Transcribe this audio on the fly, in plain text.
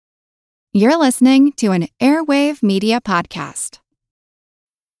You're listening to an Airwave Media Podcast.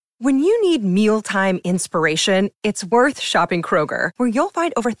 When you need mealtime inspiration, it's worth shopping Kroger, where you'll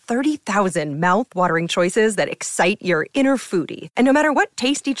find over 30,000 mouth-watering choices that excite your inner foodie. And no matter what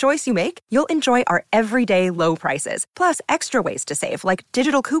tasty choice you make, you'll enjoy our everyday low prices, plus extra ways to save, like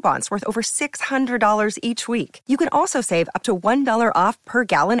digital coupons worth over $600 each week. You can also save up to $1 off per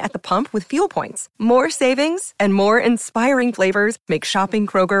gallon at the pump with fuel points. More savings and more inspiring flavors make shopping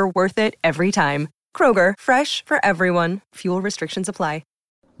Kroger worth it every time. Kroger, fresh for everyone. Fuel restrictions apply.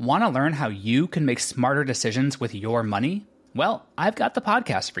 Want to learn how you can make smarter decisions with your money? Well, I've got the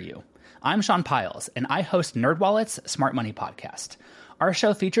podcast for you. I'm Sean Piles, and I host NerdWallet's Smart Money Podcast. Our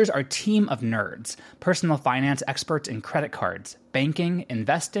show features our team of nerds, personal finance experts in credit cards, banking,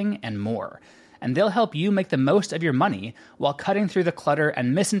 investing, and more. And they'll help you make the most of your money while cutting through the clutter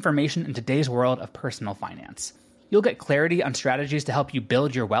and misinformation in today's world of personal finance. You'll get clarity on strategies to help you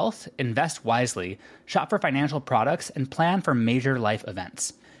build your wealth, invest wisely, shop for financial products, and plan for major life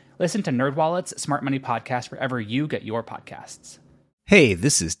events. Listen to NerdWallet's Smart Money Podcast wherever you get your podcasts. Hey,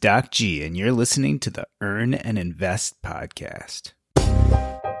 this is Doc G, and you're listening to the Earn and Invest podcast.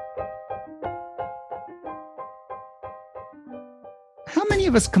 How many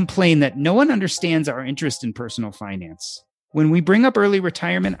of us complain that no one understands our interest in personal finance? When we bring up early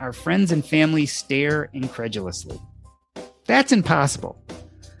retirement, our friends and family stare incredulously. That's impossible.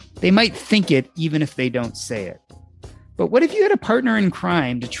 They might think it even if they don't say it. But what if you had a partner in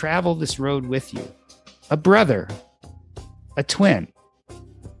crime to travel this road with you? A brother, a twin.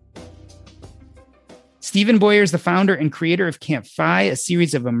 Stephen Baughier is the founder and creator of Camp FI, a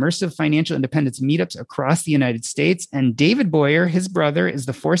series of immersive financial independence meetups across the United States. And David Baughier, his brother, is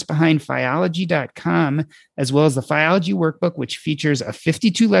the force behind Fiology.com, as well as the Fiology Workbook, which features a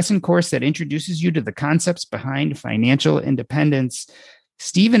 52-lesson course that introduces you to the concepts behind financial independence.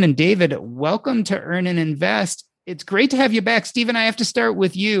 Stephen and David, welcome to Earn and Invest. It's great to have you back. Stephen, I have to start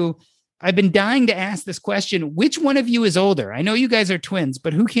with you. I've been dying to ask this question. Which one of you is older? I know you guys are twins,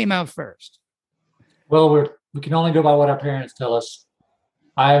 but who came out first? Well, we can only go by what our parents tell us.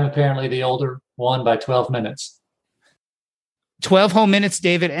 I am apparently the older one by 12 minutes. 12 whole minutes,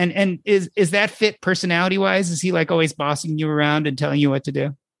 David. And is that fit personality-wise? Is he like always bossing you around and telling you what to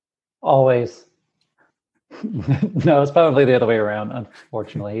do? Always. No, it's probably the other way around,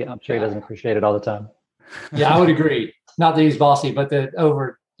 unfortunately. I'm sure he doesn't appreciate it all the time. Yeah, I would agree. Not that he's bossy, but that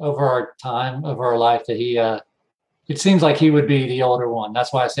over our time, over our life, that he, it seems like he would be the older one.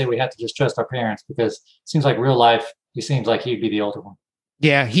 That's why I say we have to just trust our parents, because it seems like real life, he seems like he'd be the older one.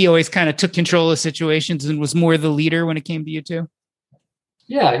 Yeah, he always kind of took control of situations and was more the leader when it came to you two?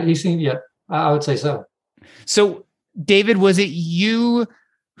 Yeah, I would say so. So, David, was it you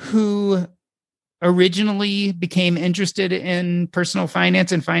who originally became interested in personal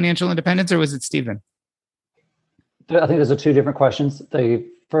finance and financial independence, or was it Stephen? I think those are two different questions. The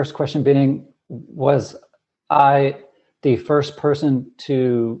first question being, was I the first person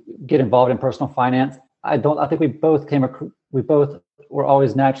to get involved in personal finance? I think we both were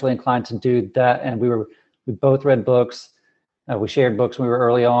always naturally inclined to do that. And we both read books. We shared books when we were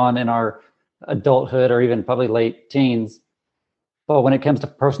early on in our adulthood, or even probably late teens. But when it comes to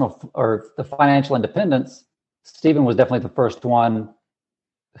personal or the financial independence, Stephen was definitely the first one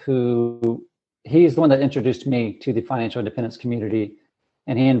he's the one that introduced me to the financial independence community.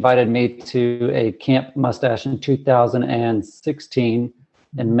 And he invited me to a Camp Mustache in 2016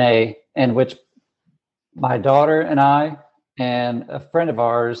 in May, in which my daughter and I and a friend of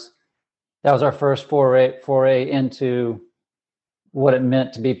ours, that was our first foray into what it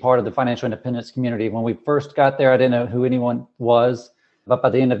meant to be part of the financial independence community. When we first got there, I didn't know who anyone was, but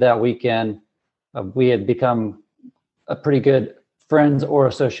by the end of that weekend, we had become a pretty good friends or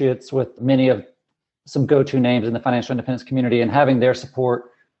associates with many of some go-to names in the financial independence community, and having their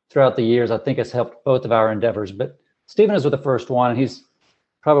support throughout the years, I think, has helped both of our endeavors. But Stephen is the first one. He's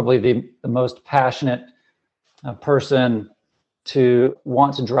probably the most passionate person to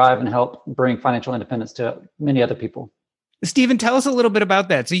want to drive and help bring financial independence to many other people. Stephen, tell us a little bit about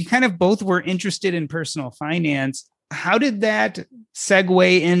that. So you kind of both were interested in personal finance. How did that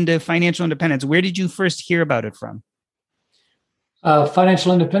segue into financial independence? Where did you first hear about it from?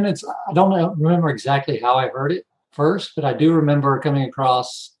 Financial independence, I don't remember exactly how I heard it first, but I do remember coming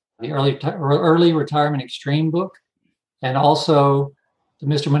across the early retirement extreme book, and also the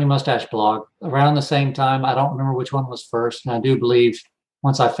Mr. Money Mustache blog around the same time. I don't remember which one was first. And I do believe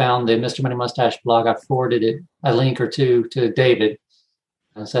once I found the Mr. Money Mustache blog, I forwarded a link or two to David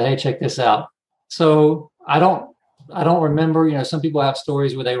and said, hey, check this out. So I don't remember, some people have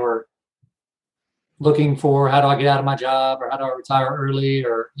stories where they were looking for, how do I get out of my job, or how do I retire early,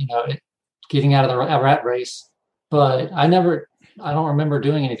 or, getting out of the rat race. But I don't remember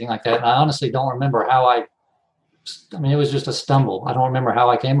doing anything like that. And I honestly don't remember how I mean, it was just a stumble. I don't remember how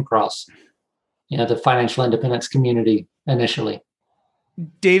I came across, the financial independence community initially.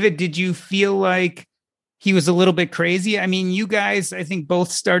 David, did you feel like he was a little bit crazy? I mean, you guys, I think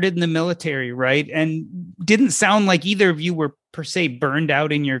both started in the military, right? And didn't sound like either of you were per se burned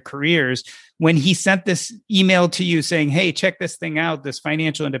out in your careers. When he sent this email to you saying, hey, check this thing out, this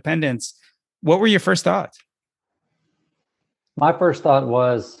financial independence, what were your first thoughts? My first thought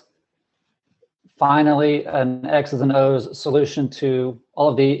was finally an X's and O's solution to all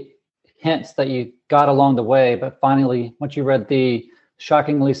of the hints that you got along the way. But finally, once you read the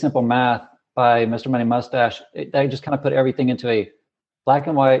shockingly simple math by Mr. Money Mustache, that just kind of put everything into a black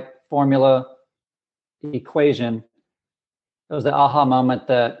and white formula equation. It was the aha moment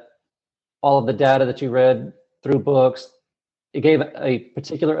that all of the data that you read through books, it gave a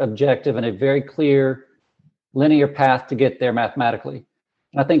particular objective and a very clear linear path to get there mathematically.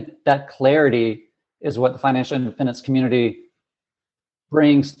 And I think that clarity is what the financial independence community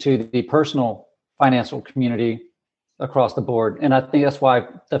brings to the personal financial community across the board. And I think that's why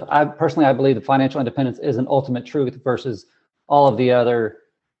I believe the financial independence is an ultimate truth versus all of the other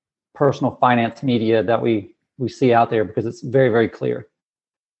personal finance media that we see out there, because it's very, very clear.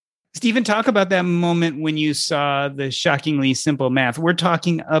 Stephen, talk about that moment when you saw the shockingly simple math. We're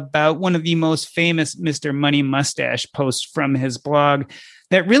talking about one of the most famous Mr. Money Mustache posts from his blog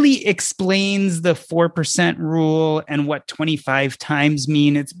that really explains the 4% rule and what 25 times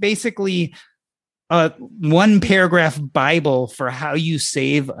mean. It's basically a one paragraph Bible for how you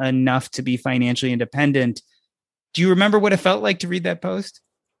save enough to be financially independent. Do you remember what it felt like to read that post?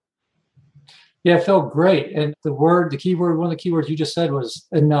 Yeah, it felt great. And one of the keywords you just said was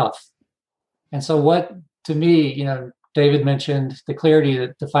enough. And so what, to me, David mentioned the clarity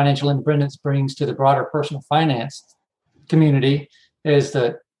that the financial independence brings to the broader personal finance community is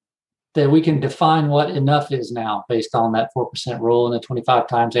that we can define what enough is now based on that 4% rule and the 25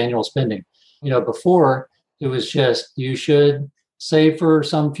 times annual spending. Before it was just, you should save for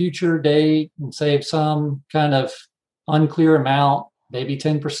some future date and save some kind of unclear amount, maybe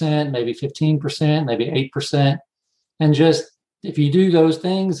 10%, maybe 15%, maybe 8%. And just, if you do those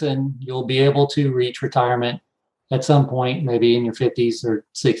things, then you'll be able to reach retirement at some point, maybe in your 50s or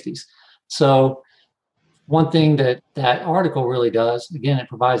 60s. So one thing that article really does, again, it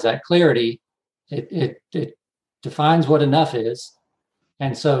provides that clarity. It defines what enough is.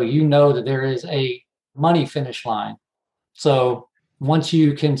 And so that there is a money finish line. So once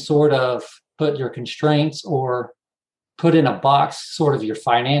you can sort of put your constraints or put in a box sort of your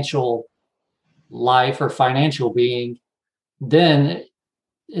financial life or financial being, then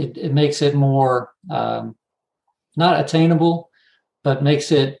it makes it more not attainable, but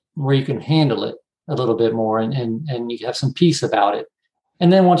makes it where you can handle it a little bit more and you have some peace about it.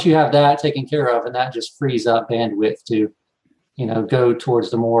 And then once you have that taken care of, and that just frees up bandwidth to go towards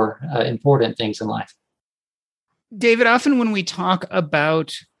the more important things in life. David, often when we talk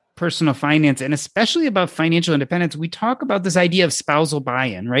about personal finance and especially about financial independence, we talk about this idea of spousal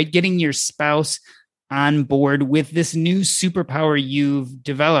buy-in, right? Getting your spouse on board with this new superpower you've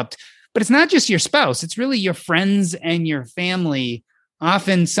developed. But it's not just your spouse, it's really your friends and your family.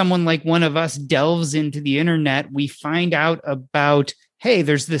 Often someone like one of us delves into the internet, we find out about, hey,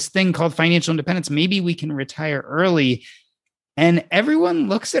 there's this thing called financial independence. Maybe we can retire early. And everyone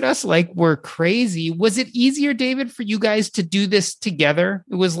looks at us like we're crazy. Was it easier, David, for you guys to do this together?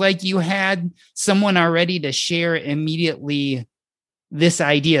 It was like you had someone already to share immediately this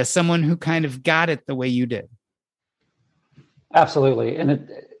idea, someone who kind of got it the way you did. Absolutely. And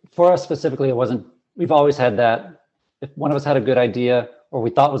for us specifically, it wasn't, we've always had that. If one of us had a good idea or we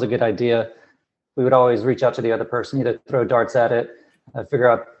thought was a good idea, we would always reach out to the other person, either throw darts at it,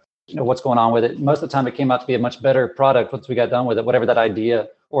 figure out what's going on with it. Most of the time it came out to be a much better product once we got done with it, whatever that idea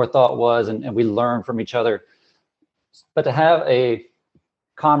or thought was, and we learned from each other. But to have a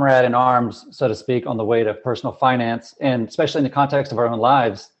comrade in arms, so to speak, on the way to personal finance, and especially in the context of our own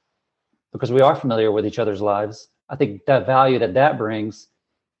lives, because we are familiar with each other's lives, I think that value that brings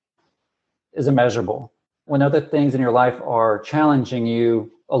is immeasurable. When other things in your life are challenging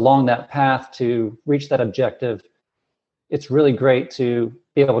you along that path to reach that objective, it's really great to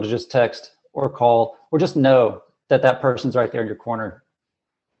be able to just text or call or just know that person's right there in your corner.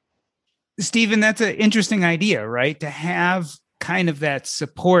 Stephen, that's an interesting idea, right? To have kind of that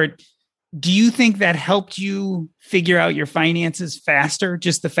support. Do you think that helped you figure out your finances faster?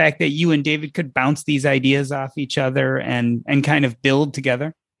 Just the fact that you and David could bounce these ideas off each other and kind of build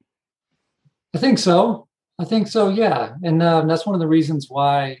together? I think so. Yeah. And that's one of the reasons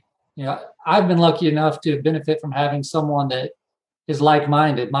why, I've been lucky enough to benefit from having someone that is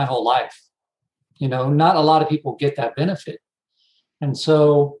like-minded my whole life. Not a lot of people get that benefit. And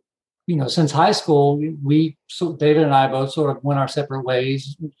so, since high school, David and I both sort of went our separate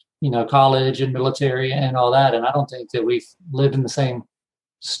ways, college and military and all that. And I don't think that we've lived in the same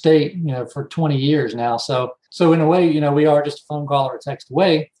state, for 20 years now. So in a way, we are just a phone call or a text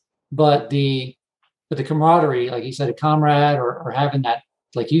away, but the camaraderie, like you said, a comrade or having that,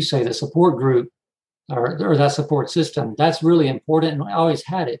 like you say, the support group or that support system, that's really important. And I always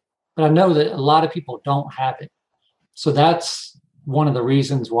had it, but I know that a lot of people don't have it. So that's one of the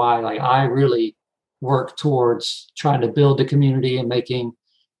reasons why, I really work towards trying to build the community and making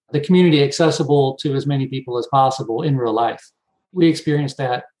the community accessible to as many people as possible in real life. We experienced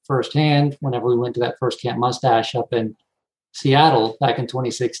that firsthand whenever we went to that first Camp Mustache up in Seattle back in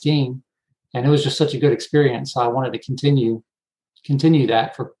 2016. And it was just such a good experience. So I wanted to continue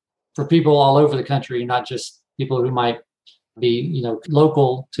that for people all over the country, not just people who might be,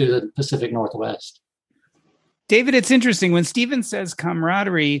 local to the Pacific Northwest. David, it's interesting when Stephen says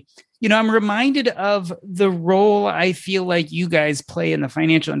camaraderie, I'm reminded of the role I feel like you guys play in the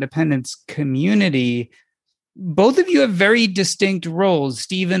financial independence community. Both of you have very distinct roles,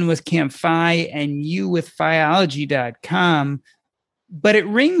 Stephen with Camp Fi and you with Fiology.com. But it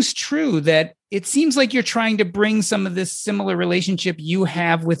rings true that it seems like you're trying to bring some of this similar relationship you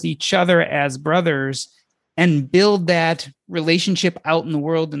have with each other as brothers and build that relationship out in the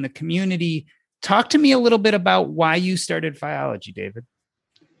world, in the community. Talk to me a little bit about why you started Fiology, David.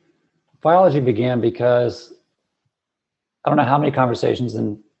 Fiology began because I don't know how many conversations,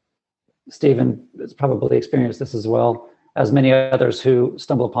 and Stephen has probably experienced this as well, as many others who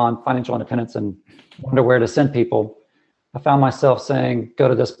stumble upon financial independence and wonder where to send people. I found myself saying, go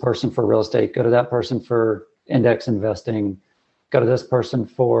to this person for real estate, go to that person for index investing, go to this person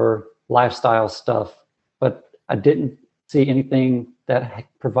for lifestyle stuff. But I didn't see anything that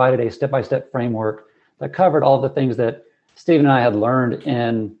provided a step-by-step framework that covered all the things that Stephen and I had learned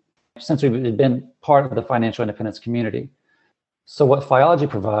since we've been part of the financial independence community. So what Fiology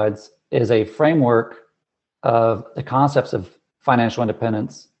provides is a framework of the concepts of financial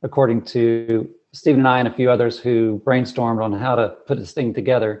independence, according to Stephen and I and a few others who brainstormed on how to put this thing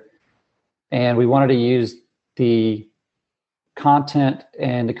together. And we wanted to use the content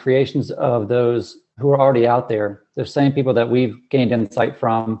and the creations of those who are already out there, the same people that we've gained insight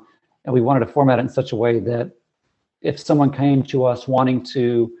from. And we wanted to format it in such a way that if someone came to us wanting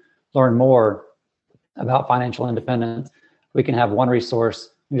to learn more about financial independence, we can have one resource.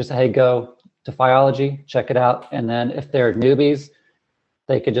 We just say, hey, go to Fiology, check it out. And then if they're newbies,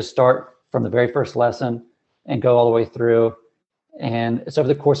 they could just start from the very first lesson and go all the way through. And it's over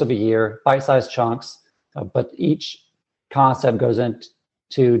the course of a year, bite-sized chunks, but each concept goes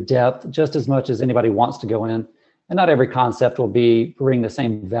into depth just as much as anybody wants to go in. And not every concept will bring the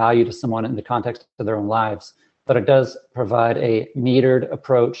same value to someone in the context of their own lives, but it does provide a metered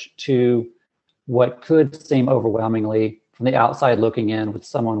approach to what could seem overwhelmingly from the outside looking in with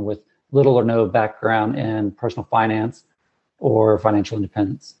someone with little or no background in personal finance or financial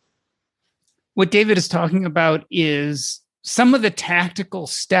independence. What David is talking about is some of the tactical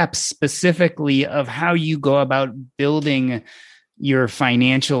steps specifically of how you go about building your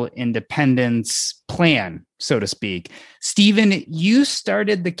financial independence plan, so to speak. Stephen, you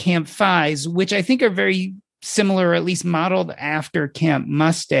started the Camp Fi's, which I think are very similar, or at least modeled after Camp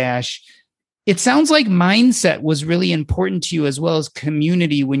Mustache. It sounds like mindset was really important to you as well as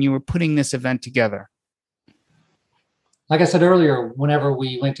community when you were putting this event together. Like I said earlier, whenever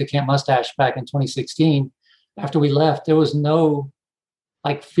we went to Camp Mustache back in 2016, after we left, there was no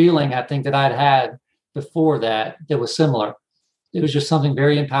feeling, I think, that I'd had before that was similar. It was just something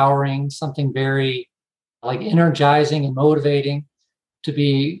very empowering, something very energizing and motivating to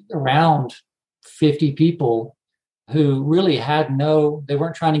be around 50 people who really they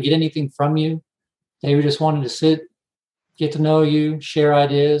weren't trying to get anything from you. They were just wanting to sit, get to know you, share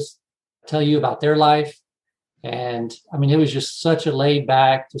ideas, tell you about their life. And I mean, it was just such a laid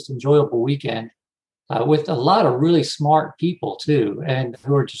back, just enjoyable weekend with a lot of really smart people too, and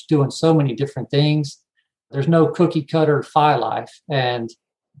who are just doing so many different things. There's no cookie cutter Fi life. And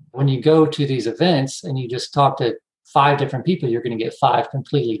when you go to these events and you just talk to 5 different people, you're going to get 5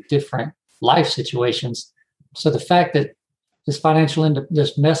 completely different life situations. So the fact that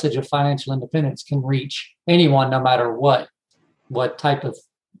this message of financial independence can reach anyone, no matter what type of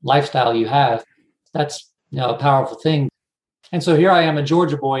lifestyle you have, that's a powerful thing. And so here I am, a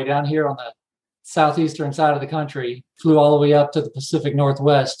Georgia boy down here on the southeastern side of the country, flew all the way up to the Pacific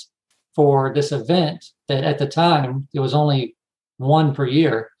Northwest for this event that at the time, it was only one per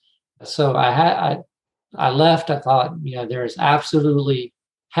year. So I left. I thought, there's absolutely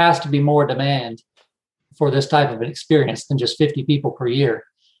has to be more demand for this type of an experience than just 50 people per year.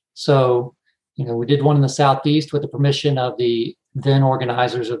 So, we did one in the Southeast with the permission of the then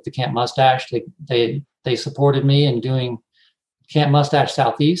organizers of the Camp Mustache. They supported me in doing Camp Mustache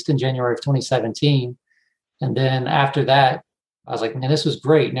Southeast in January of 2017. And then after that, I was like, man, this was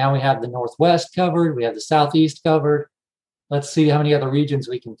great. Now we have the Northwest covered. We have the Southeast covered. Let's see how many other regions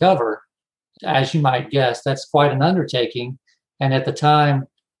we can cover. As you might guess, that's quite an undertaking. And at the time,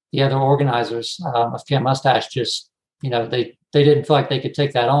 the other organizers of Camp Mustache just, they didn't feel like they could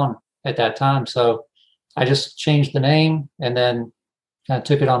take that on at that time. So I just changed the name and then kind of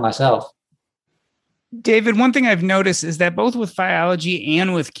took it on myself. David, one thing I've noticed is that both with Phiology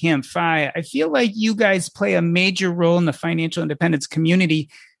and with Camp Phi, I feel like you guys play a major role in the financial independence community.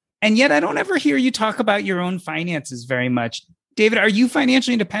 And yet I don't ever hear you talk about your own finances very much. David, are you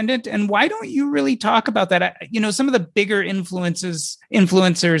financially independent? And why don't you really talk about that? Some of the bigger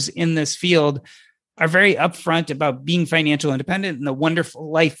influencers in this field are very upfront about being financial independent and the wonderful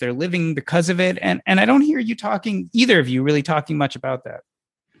life they're living because of it. And I don't hear you either of you really talking much about that.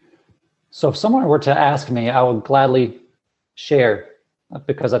 So if someone were to ask me, I would gladly share,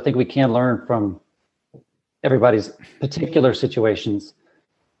 because I think we can learn from everybody's particular situations.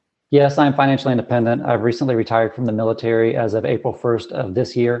 Yes, I'm financially independent. I've recently retired from the military as of April 1st of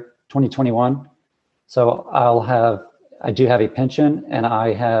this year, 2021. So I do have a pension, and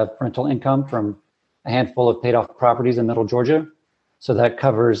I have rental income from a handful of paid off properties in Middle Georgia. So that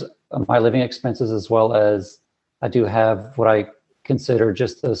covers my living expenses, as well as I do have what I consider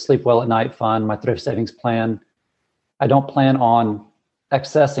just the sleep well at night fund, my thrift savings plan. I don't plan on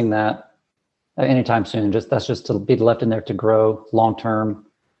accessing that anytime soon. That's just to be left in there to grow long term.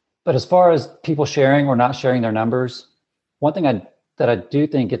 But as far as people sharing or not sharing their numbers, one thing that I do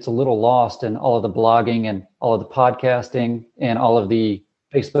think gets a little lost in all of the blogging and all of the podcasting and all of the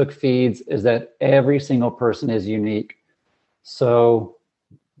Facebook feeds is that every single person is unique. So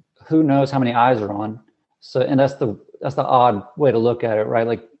who knows how many eyes are on? So, and that's the odd way to look at it, right?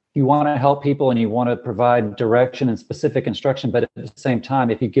 Like, you want to help people and you want to provide direction and specific instruction, but at the same time,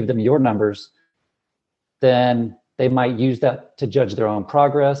 if you give them your numbers, then they might use that to judge their own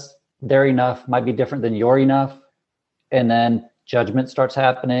progress. Their enough might be different than your enough. And then judgment starts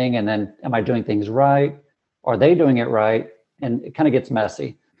happening. And then, am I doing things right? Are they doing it right? And it kind of gets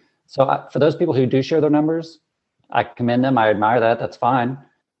messy. So for those people who do share their numbers, I commend them. I admire that. That's fine.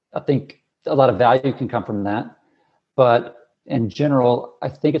 I think a lot of value can come from that. But in general, I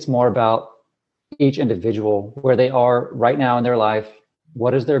think it's more about each individual, where they are right now in their life.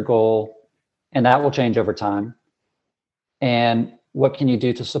 What is their goal? And that will change over time. And what can you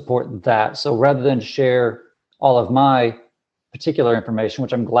do to support that? So rather than share all of my particular information,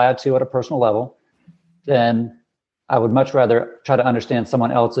 which I'm glad to at a personal level, then I would much rather try to understand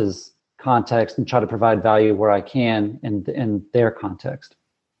someone else's context and try to provide value where I can in their context.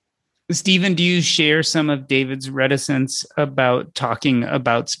 Stephen, do you share some of David's reticence about talking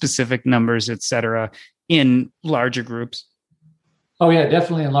about specific numbers, et cetera, in larger groups? Oh, yeah,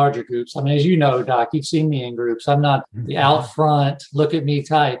 definitely in larger groups. I mean, as you know, Doc, you've seen me in groups. I'm not the out front, look at me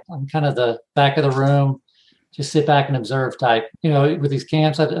type. I'm kind of the back of the room, just sit back and observe type. With these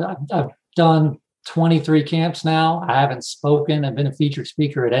camps, I've done 23 camps now. I haven't spoken. I've been a featured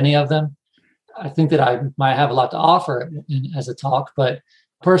speaker at any of them. I think that I might have a lot to offer as a talk, but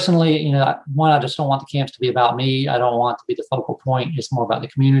personally, one, I just don't want the camps to be about me. I don't want to be the focal point. It's more about the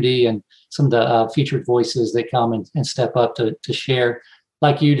community and some of the featured voices that come and step up to share,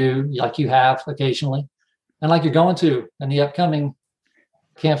 like you do, like you have occasionally, and like you're going to in the upcoming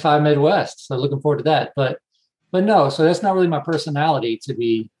Camp Phi Midwest. So looking forward to that. But no, so that's not really my personality to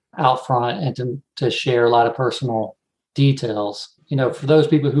be out front and to share a lot of personal details. For those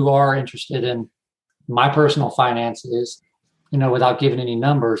people who are interested in my personal finances, without giving any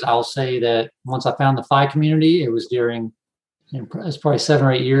numbers, I'll say that once I found the Phi community, it was it's probably 7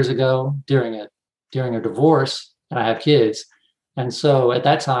 or 8 years ago during a divorce, and I have kids. And so at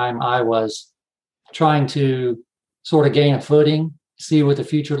that time I was trying to sort of gain a footing, see what the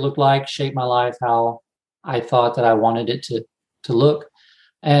future looked like, shape my life how I thought that I wanted it to look.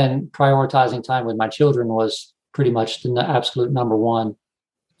 And prioritizing time with my children was pretty much the absolute number one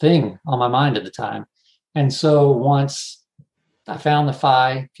thing on my mind at the time. And so once I found the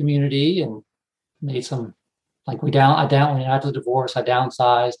Phi community and made some, after the divorce, I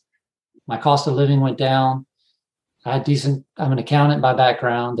downsized. My cost of living went down. I'm an accountant by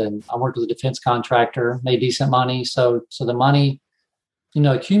background, and I worked with a defense contractor, made decent money. So the money,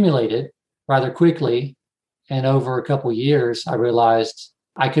 accumulated rather quickly. And over a couple of years, I realized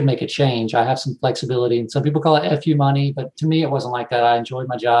I could make a change. I have some flexibility. And some people call it FU money, but to me, it wasn't like that. I enjoyed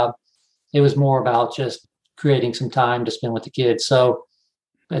my job. It was more about just creating some time to spend with the kids. So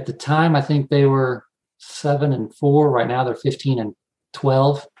at the time, I think they were 7 and 4. Right now, they're 15 and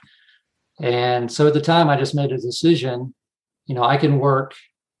 12. And so at the time, I just made a decision. I can work.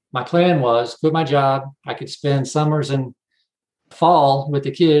 My plan was quit my job. I could spend summers and fall with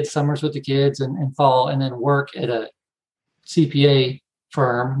the kids, summers with the kids, and fall, and then work at a CPA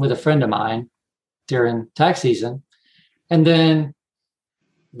firm with a friend of mine during tax season. And then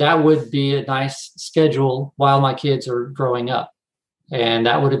that would be a nice schedule while my kids are growing up. And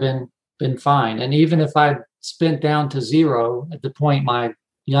that would have been fine. And even if I spent down to zero at the point my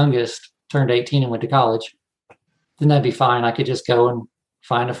youngest turned 18 and went to college, then that'd be fine. I could just go and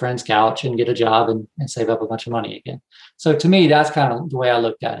find a friend's couch and get a job and save up a bunch of money again. So to me, that's kind of the way I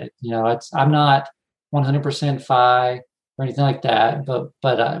looked at it. I'm not 100% FI or anything like that,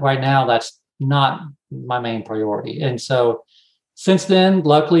 but right now that's not my main priority. And so since then,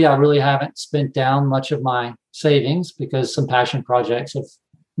 luckily, I really haven't spent down much of my savings because some passion projects have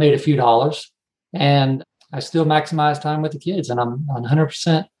made a few dollars, and I still maximize time with the kids, and I'm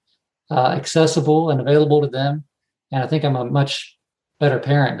 100% accessible and available to them. And I think I'm a much better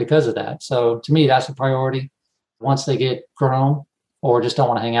parent because of that. So to me, that's a priority. Once they get grown or just don't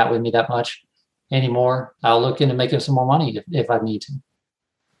want to hang out with me that much anymore, I'll look into making some more money if I need to.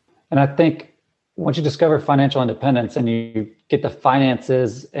 And I think once you discover financial independence and you get the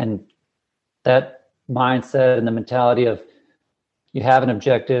finances and that mindset and the mentality of you have an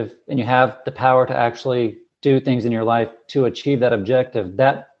objective and you have the power to actually do things in your life to achieve that objective,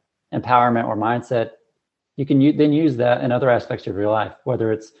 that empowerment or mindset, you can then use that in other aspects of your life,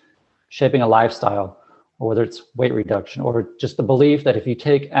 whether it's shaping a lifestyle or whether it's weight reduction or just the belief that if you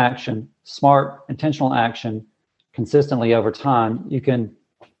take action, smart, intentional action consistently over time, you can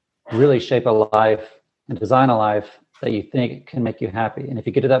really shape a life and design a life that you think can make you happy. And if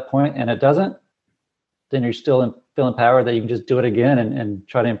you get to that point and it doesn't, then you're still feel empowered that you can just do it again and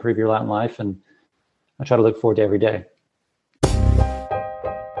try to improve your lot in life. And I try to look forward to every day.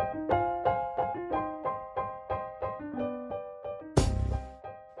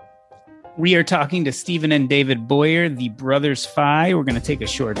 We are talking to Stephen and David Baughier, the Brothers Fi. We're going to take a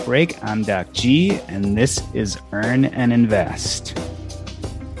short break. I'm Doc G, and this is Earn and Invest.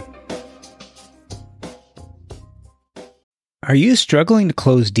 Are you struggling to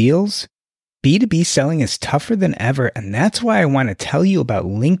close deals? B2B selling is tougher than ever, and that's why I want to tell you about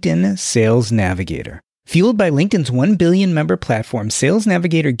LinkedIn Sales Navigator. Fueled by LinkedIn's 1 billion member platform, Sales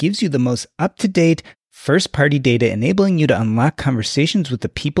Navigator gives you the most up-to-date, first-party data, enabling you to unlock conversations with the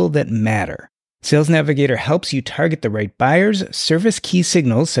people that matter. Sales Navigator helps you target the right buyers, surface key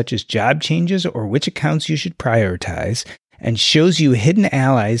signals such as job changes or which accounts you should prioritize, and shows you hidden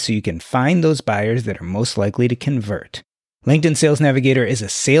allies so you can find those buyers that are most likely to convert. LinkedIn Sales Navigator is a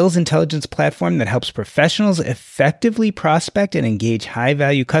sales intelligence platform that helps professionals effectively prospect and engage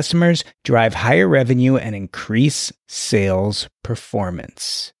high-value customers, drive higher revenue, and increase sales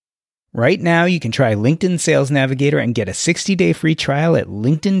performance. Right now, you can try LinkedIn Sales Navigator and get a 60-day free trial at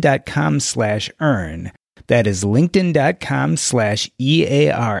linkedin.com/earn. That is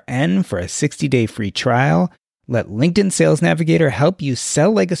linkedin.com/EARN for a 60-day free trial. Let LinkedIn Sales Navigator help you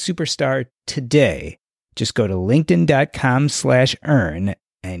sell like a superstar today. Just go to linkedin.com/earn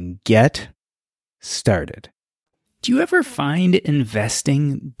and get started. Do you ever find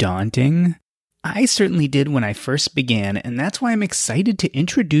investing daunting? I certainly did when I first began, and that's why I'm excited to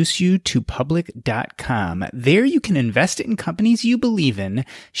introduce you to public.com. There you can invest in companies you believe in,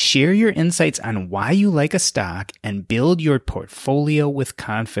 share your insights on why you like a stock, and build your portfolio with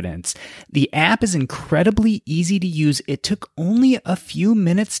confidence. The app is incredibly easy to use. It took only a few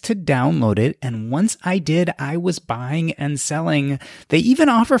minutes to download it, and once I did, I was buying and selling. They even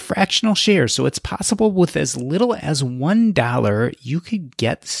offer fractional shares, so it's possible with as little as $1 you could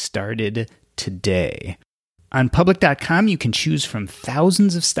get started today. On public.com, you can choose from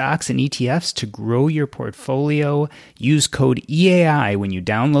thousands of stocks and ETFs to grow your portfolio. Use code EAI when you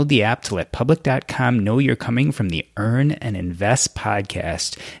download the app to let public.com know you're coming from the Earn and Invest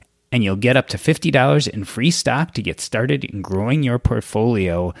podcast, and you'll get up to $50 in free stock to get started in growing your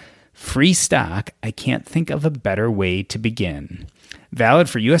portfolio. Free stock, I can't think of a better way to begin. Valid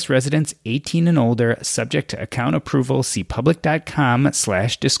for U.S. residents 18 and older, subject to account approval. See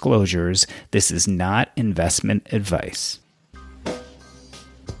public.com/disclosures. This is not investment advice.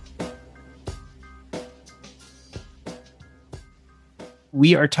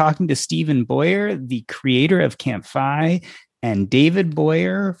 We are talking to Stephen Baughier, the creator of Camp Fi, and David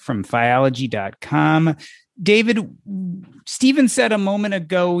Baughier from Fiology.com. David, Stephen said a moment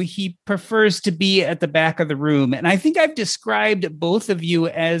ago he prefers to be at the back of the room. And I think I've described both of you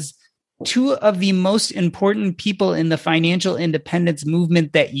as two of the most important people in the financial independence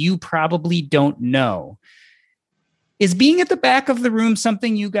movement that you probably don't know. Is being at the back of the room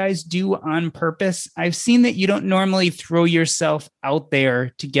something you guys do on purpose? I've seen that you don't normally throw yourself out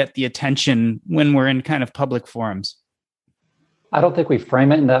there to get the attention when we're in kind of public forums. I don't think we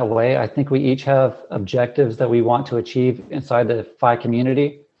frame it in that way. I think we each have objectives that we want to achieve inside the FI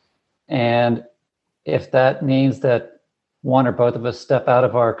community. And if that means that one or both of us step out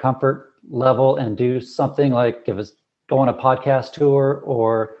of our comfort level and do something like go on a podcast tour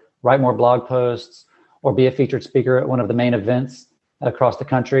or write more blog posts or be a featured speaker at one of the main events across the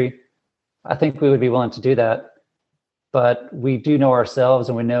country, I think we would be willing to do that. But we do know ourselves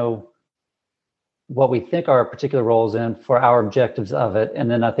and we know what we think our particular roles in for our objectives of it. And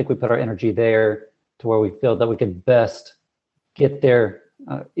then I think we put our energy there to where we feel that we could best get there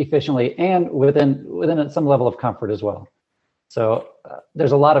efficiently and within some level of comfort as well. So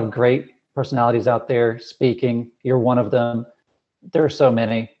there's a lot of great personalities out there speaking. You're one of them. There are so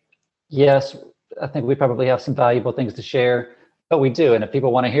many. Yes, I think we probably have some valuable things to share, but we do. And if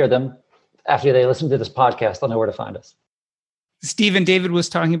people want to hear them after they listen to this podcast, they'll know where to find us. Stephen, David was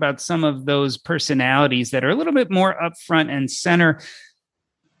talking about some of those personalities that are a little bit more upfront and center.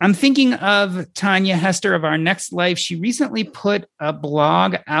 I'm thinking of Tanya Hester of Our Next Life. She recently put a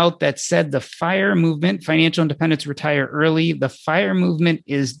blog out that said the FIRE movement, Financial Independence Retire Early, the FIRE movement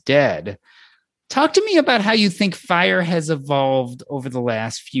is dead. Talk to me about how you think FIRE has evolved over the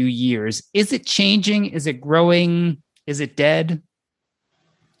last few years. Is it changing? Is it growing? Is it dead?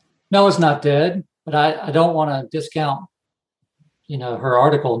 No, it's not dead, but I don't want to discount, her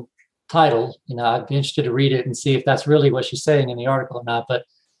article title. I'd be interested to read it and see if that's really what she's saying in the article or not. But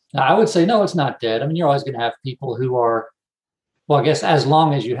I would say, no, it's not dead. I mean, you're always going to have people who are, well, I guess as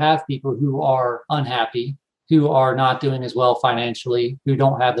long as you have people who are unhappy, who are not doing as well financially, who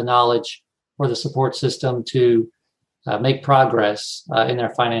don't have the knowledge or the support system to make progress in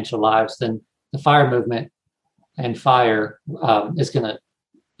their financial lives, then the FIRE movement and FIRE is going to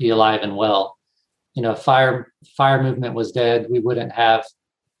be alive and well. FIRE movement was dead, we wouldn't have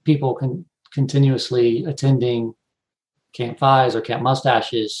people continuously attending Camp FIs or Camp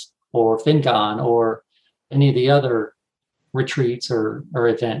Mustaches or FinCon or any of the other retreats or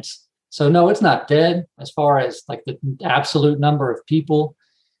events. So no, it's not dead. As far as like the absolute number of people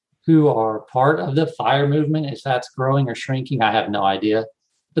who are part of the FIRE movement, if that's growing or shrinking, I have no idea.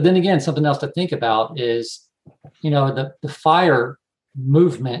 But then again, something else to think about is, the FIRE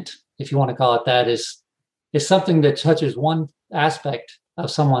movement, if you want to call it that, is something that touches one aspect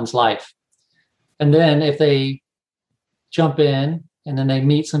of someone's life. And then if they jump in and then they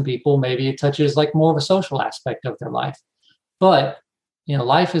meet some people, maybe it touches like more of a social aspect of their life. But,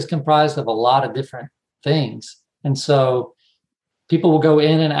 life is comprised of a lot of different things. And so people will go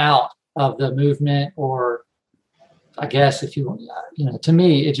in and out of the movement, or I guess if you to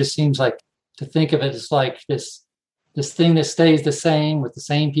me, it just seems like to think of it as like this thing that stays the same with the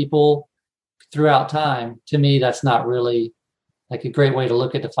same people throughout time. To me, that's not really like a great way to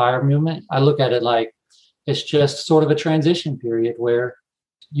look at the FIRE movement. I look at it like it's just sort of a transition period where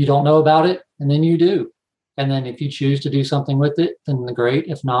you don't know about it and then you do. And then if you choose to do something with it, then great.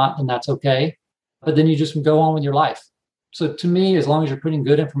 If not, then that's okay. But then you just go on with your life. So to me, as long as you're putting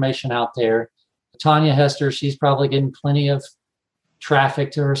good information out there, Tanya Hester, she's probably getting plenty of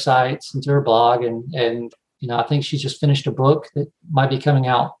traffic to her sites and to her blog. And I think she's just finished a book that might be coming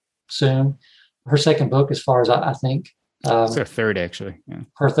out soon. Her second book, as far as I think. It's her third, actually. Yeah.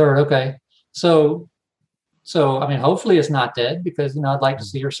 Her third, okay. So I mean, hopefully it's not dead, because I'd like to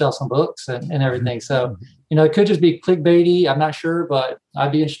see her sell some books and everything. So it could just be clickbaity. I'm not sure, but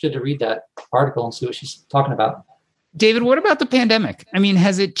I'd be interested to read that article and see what she's talking about. David, what about the pandemic? I mean,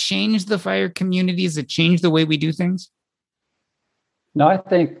 has it changed the FIRE community? Has it changed the way we do things? No, I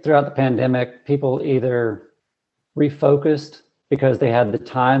think throughout the pandemic, people either refocused because they had the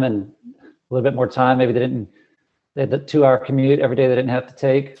time and a little bit more time. Maybe they had the 2-hour commute every day they didn't have to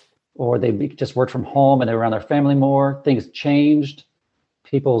take, or they just worked from home and they were around their family more. Things changed.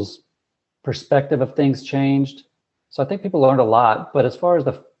 People's perspective of things changed. So I think people learned a lot. But as far as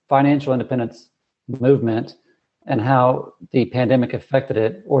the financial independence movement and how the pandemic affected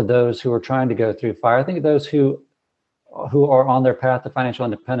it, or those who are trying to go through FIRE, I think those who are on their path to financial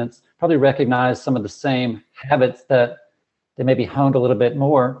independence probably recognize some of the same habits that they maybe honed a little bit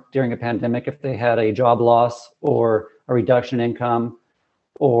more during a pandemic if they had a job loss or a reduction in income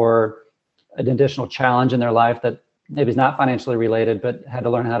or an additional challenge in their life that maybe is not financially related, but had to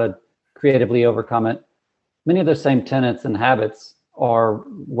learn how to creatively overcome it. many of those same tenets and habits are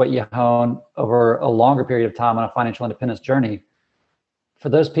what you hone over a longer period of time on a financial independence journey. For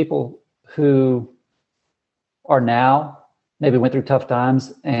those people who are now maybe went through tough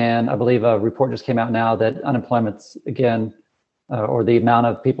times, and I believe a report just came out now that unemployment's again, or the amount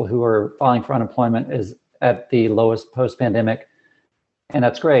of people who are filing for unemployment is at the lowest post-pandemic, and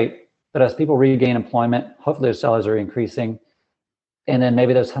that's great. But as people regain employment, hopefully their salaries are increasing, and then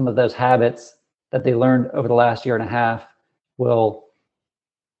maybe there's some of those habits that they learned over the last year and a half will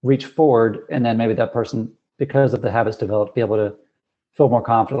reach forward, and then maybe that person, because of the habits developed, be able to feel more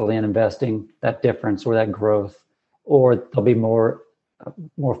confidently in investing that difference or that growth, or they'll be more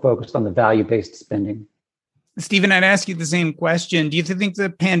focused on the value-based spending. Stephen, I'd ask you the same question. Do you think the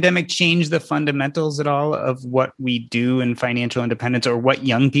pandemic changed the fundamentals at all of what we do in financial independence, or what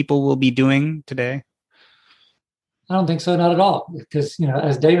young people will be doing today? I don't think so, not at all. Because,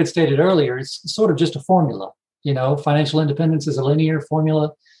 as David stated earlier, it's sort of just a formula. Financial independence is a linear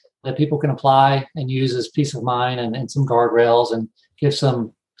formula that people can apply and use as peace of mind and some guardrails, and give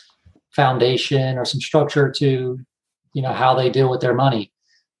some foundation or some structure to, how they deal with their money.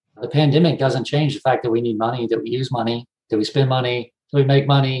 The pandemic doesn't change the fact that we need money, that we use money, that we spend money, that we make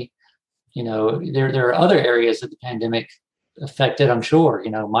money. There are other areas that the pandemic affected, I'm sure,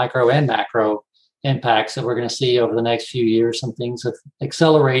 micro and macro impacts that we're going to see over the next few years. Some things have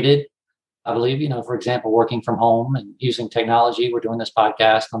accelerated. I believe, for example, working from home and using technology. We're doing this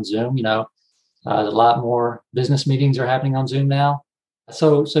podcast on Zoom. A lot more business meetings are happening on Zoom now.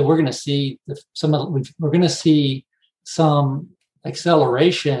 So we're going to see some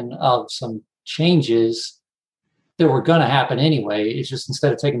acceleration of some changes that were going to happen anyway. It's just,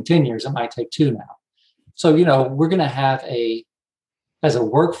 instead of taking 10 years, it might take 2 now. So, we're going to have as a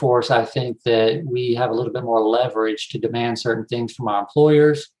workforce, I think that we have a little bit more leverage to demand certain things from our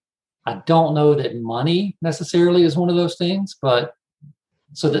employers. I don't know that money necessarily is one of those things, but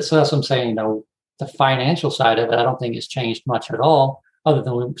so that's what I'm saying. The financial side of it, I don't think it's changed much at all, other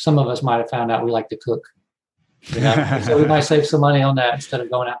than some of us might have found out we like to cook. So we might save some money on that instead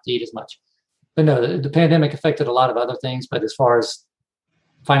of going out to eat as much. But no, the pandemic affected a lot of other things. But as far as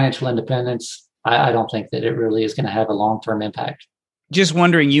financial independence, I don't think that it really is going to have a long-term impact. Just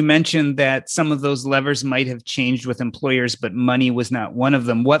wondering, you mentioned that some of those levers might have changed with employers, but money was not one of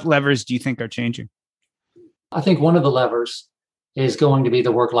them. What levers do you think are changing? I think one of the levers is going to be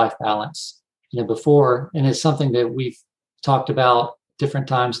the work-life balance. Before, and it's something that we've talked about different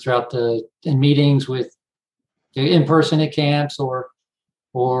times throughout in meetings with in person at camps,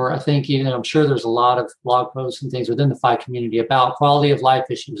 or I think I'm sure there's a lot of blog posts and things within the FI community about quality of life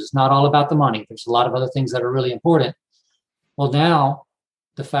issues. It's not all about the money. There's a lot of other things that are really important. Well, now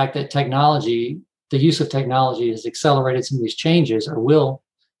the fact that the use of technology has accelerated some of these changes, or will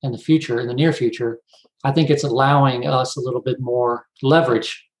in the near future, I think it's allowing us a little bit more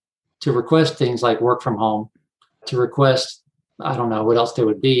leverage to request things like work from home, to request, I don't know what else there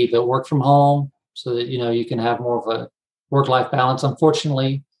would be, but work from home, so that, you can have more of a work-life balance.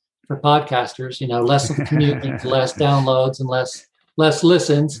 Unfortunately, for podcasters, less commuting, less downloads, and less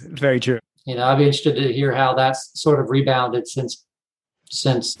listens. Very true. I'd be interested to hear how that's sort of rebounded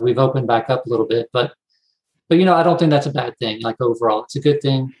since we've opened back up a little bit. But I don't think that's a bad thing. Like, overall, it's a good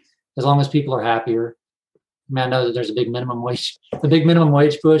thing as long as people are happier. I know that there's the big minimum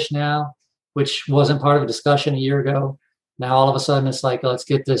wage push now, which wasn't part of a discussion a year ago. Now all of a sudden it's like, let's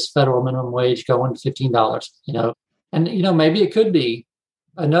get this federal minimum wage going to $15. And maybe it could be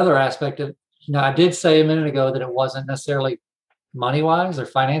another aspect of, I did say a minute ago that it wasn't necessarily money wise or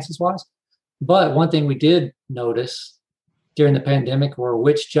finances wise, but one thing we did notice during the pandemic were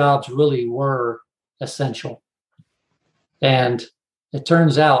which jobs really were essential. And it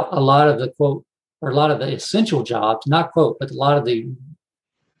turns out a lot of the essential jobs, not quote, but a lot of the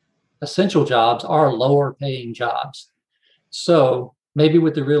essential jobs are lower paying jobs. So maybe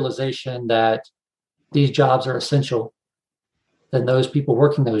with the realization that these jobs are essential, then those people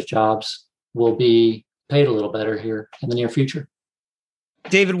working those jobs will be paid a little better here in the near future.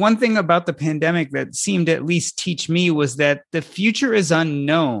 David, one thing about the pandemic that seemed to at least teach me was that the future is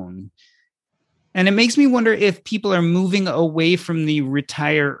unknown. And it makes me wonder if people are moving away from the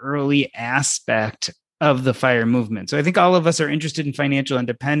retire early aspect of the FIRE movement. So I think all of us are interested in financial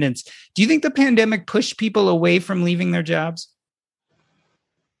independence. Do you think the pandemic pushed people away from leaving their jobs?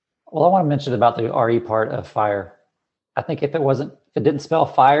 Well, I want to mention about the RE part of FIRE. I think if it didn't spell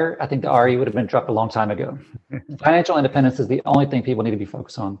fire, I think the RE would have been dropped a long time ago. Financial independence is the only thing people need to be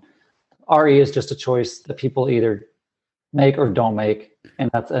focused on. RE is just a choice that people either make or don't make, and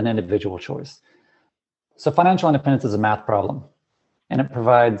that's an individual choice. So financial independence is a math problem, and it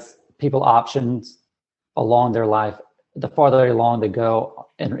provides people options along their life, the farther along they go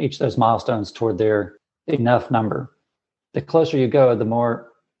and reach those milestones toward their enough number. The closer you go, the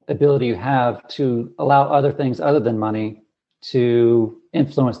more ability you have to allow other things other than money to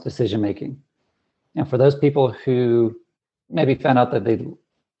influence decision making. And for those people who maybe found out that they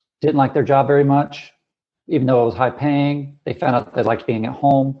didn't like their job very much, even though it was high paying, they found out they liked being at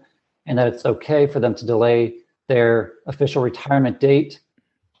home, and that it's okay for them to delay their official retirement date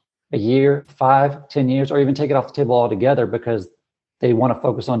a year, 5, 10 years, or even take it off the table altogether because they want to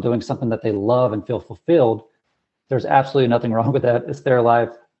focus on doing something that they love and feel fulfilled. There's absolutely nothing wrong with that. It's their life.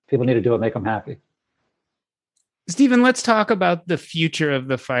 People need to do it, make them happy. Stephen, let's talk about the future of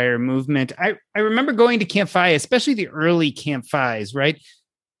the FIRE movement. I remember going to Camp FI, especially the early Camp FIs, right?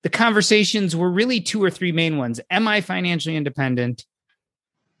 The conversations were really 2 or 3 main ones. Am I financially independent?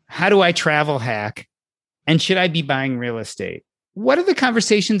 How do I travel hack? And should I be buying real estate? What are the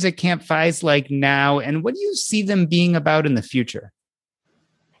conversations at Camp FIs like now? And what do you see them being about in the future?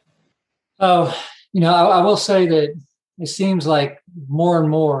 Oh, I will say that it seems like more and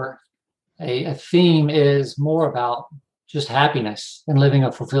more a theme is more about just happiness and living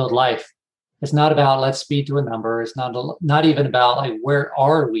a fulfilled life. It's not about let's speed to a number. It's not even about like where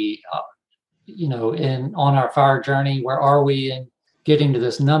are we, on our FIRE journey. Where are we in getting to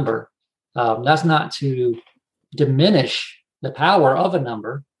this number? That's not to diminish the power of a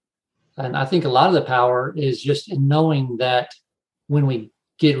number. And I think a lot of the power is just in knowing that when we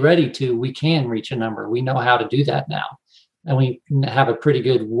get ready we can reach a number. We know how to do that now. And we have a pretty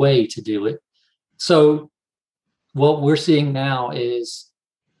good way to do it. So what we're seeing now is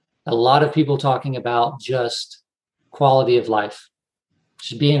a lot of people talking about just quality of life,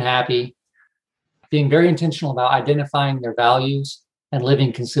 just being happy, being very intentional about identifying their values and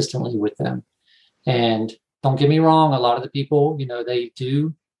living consistently with them. And don't get me wrong, a lot of the people, they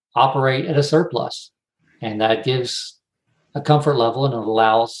do operate at a surplus, and that gives a comfort level and it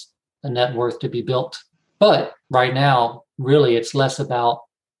allows a net worth to be built. But right now, really, it's less about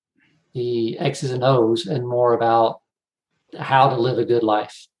the X's and O's and more about how to live a good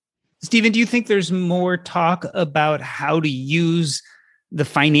life. Stephen, do you think there's more talk about how to use the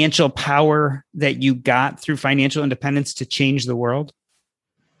financial power that you got through financial independence to change the world?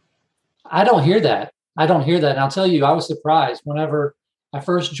 I don't hear that. And I'll tell you, I was surprised whenever I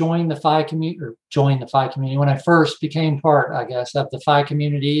first joined the FI community, when I first became part, I guess, of the FI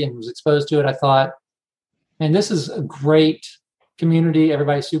community and was exposed to it, I thought, man, this is a great community.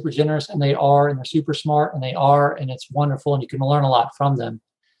 Everybody's super generous, and they're super smart, and and it's wonderful, and you can learn a lot from them.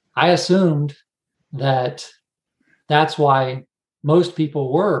 I assumed that that's why most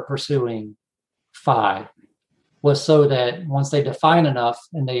people were pursuing FI, was so that once they define enough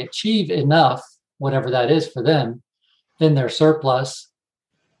and they achieve enough, whatever that is for them, then their surplus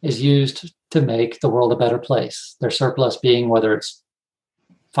is used to make the world a better place. Their surplus being whether it's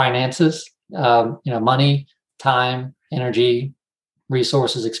finances, money, time, energy,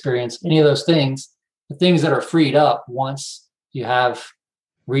 resources, experience, any of those things, the things that are freed up once you have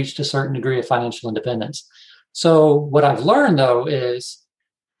reached a certain degree of financial independence. So what I've learned, though, is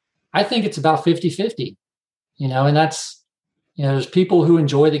I think it's about 50-50, and that's, there's people who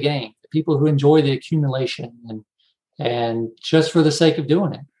enjoy the game, people who enjoy the accumulation and just for the sake of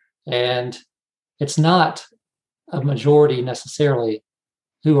doing it. And it's not a majority necessarily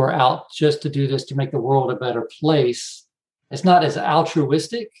who are out just to do this to make the world a better place. It's not as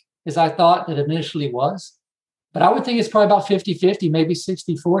altruistic as I thought it initially was, but I would think it's probably about 50-50, maybe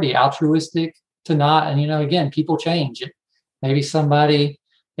 60-40, altruistic to not. And, again, people change. Maybe somebody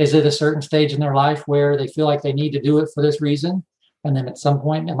is at a certain stage in their life where they feel like they need to do it for this reason. And then at some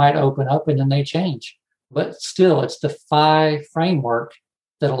point it might open up and then they change. But still, it's the FI framework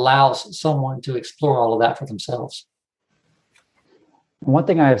that allows someone to explore all of that for themselves. One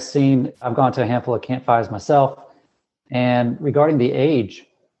thing I have seen, I've gone to a handful of Camp FIs myself, and regarding the age,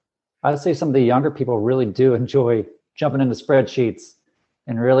 I'd say some of the younger people really do enjoy jumping into spreadsheets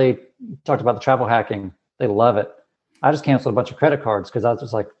and really talked about the travel hacking. They love it. I just canceled a bunch of credit cards because I was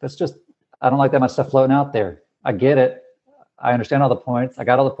just like, I don't like that much stuff floating out there. I get it. I understand all the points. I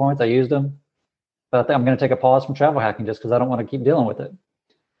got all the points. I used them. But I think I'm going to take a pause from travel hacking just because I don't want to keep dealing with it.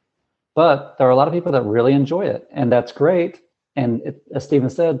 But there are a lot of people that really enjoy it, and that's great. And as Stephen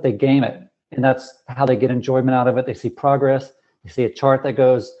said, they game it. And that's how they get enjoyment out of it. They see progress. They see a chart that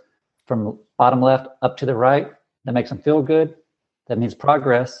goes from bottom left up to the right. That makes them feel good. That means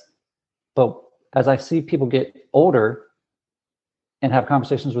progress. But as I see people get older and have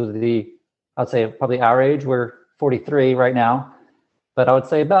conversations with I'd say probably our age, we're 43 right now, but I would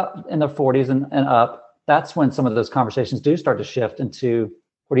say about in the 40s and up, that's when some of those conversations do start to shift into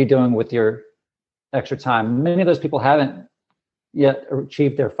what are you doing with your extra time. Many of those people haven't yet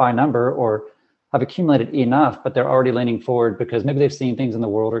achieved their FI number or have accumulated enough, but they're already leaning forward because maybe they've seen things in the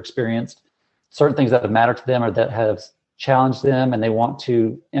world or experienced certain things that have mattered to them or that have challenged them, and they want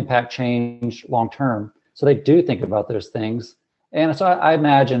to impact change long term. So they do think about those things. And so I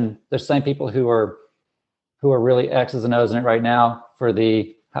imagine there's some people who are really X's and O's in it right now for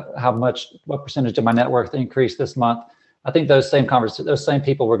the what percentage of my net worth increased this month. I think those same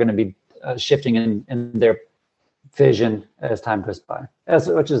people were going to be shifting in their vision as time goes by,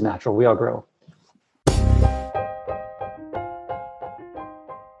 which is natural. We all grow.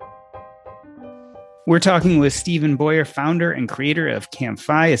 We're talking with Stephen Baughier, founder and creator of Camp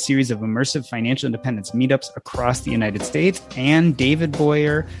FI, a series of immersive financial independence meetups across the United States, and David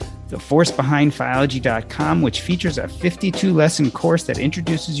Baughier, the force behind Fiology.com, which features a 52-lesson course that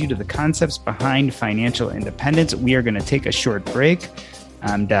introduces you to the concepts behind financial independence. We are going to take a short break.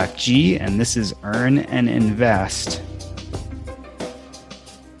 I'm Doc G, and this is Earn and Invest.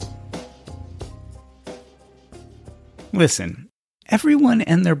 Listen. Everyone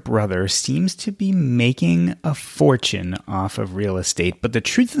and their brother seems to be making a fortune off of real estate, but the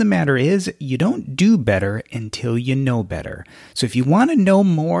truth of the matter is you don't do better until you know better. So if you want to know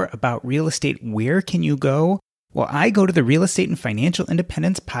more about real estate, where can you go? Well, I go to the Real Estate and Financial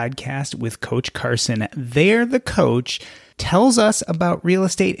Independence podcast with Coach Carson. There, the coach tells us about real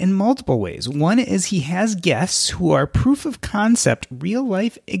estate in multiple ways. One is he has guests who are proof of concept, real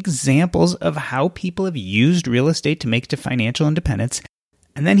life examples of how people have used real estate to make it to financial independence.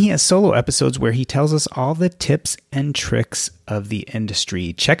 And then he has solo episodes where he tells us all the tips and tricks of the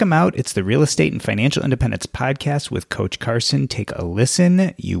industry. Check him out. It's the Real Estate and Financial Independence podcast with Coach Carson. Take a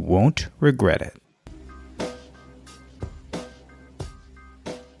listen. You won't regret it.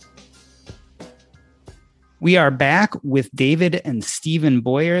 We are back with David and Stephen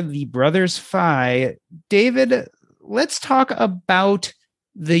Baughier, the brothers FI. David, let's talk about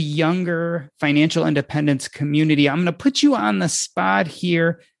the younger financial independence community. I'm going to put you on the spot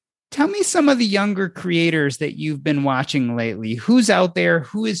here. Tell me some of the younger creators that you've been watching lately. Who's out there?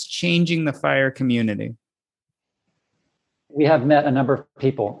 Who is changing the FIRE community? We have met a number of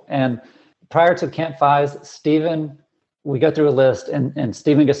people. And prior to Camp FI's, Stephen, we go through a list and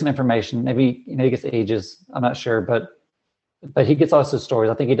Stephen gets some information. Maybe he gets ages. I'm not sure, but he gets also stories.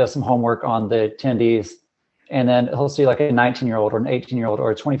 I think he does some homework on the attendees. And then he'll see like a 19-year-old or an 18-year-old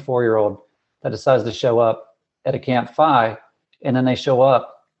or a 24-year-old that decides to show up at a Camp FI. And then they show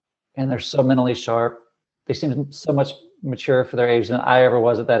up and they're so mentally sharp. They seem so much mature for their age than I ever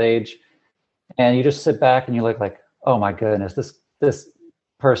was at that age. And you just sit back and you look like, oh my goodness, this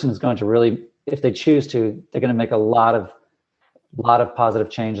person is going to really, if they choose to, they're going to make a lot of positive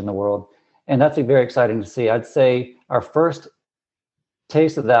change in the world. And that's very exciting to see. I'd say our first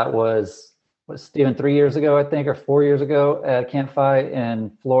taste of that was Stephen 3 years ago, I think, or 4 years ago at Camp FI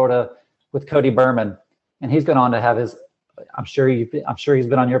in Florida with Cody Berman. And he's gone on to have his, I'm sure he's been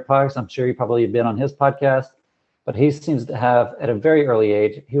on your podcast. I'm sure you probably been on his podcast, but he seems to have at a very early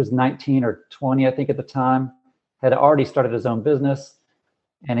age, he was 19 or 20, I think at the time, had already started his own business.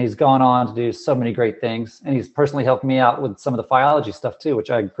 And he's gone on to do so many great things. And he's personally helped me out with some of the Fiology stuff too, which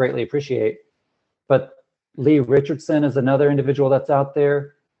I greatly appreciate. But Lee Richardson is another individual that's out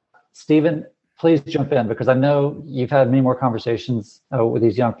there. Stephen, please jump in, because I know you've had many more conversations with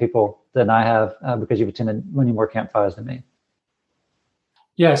these young people than I have because you've attended many more Camp FIs than me.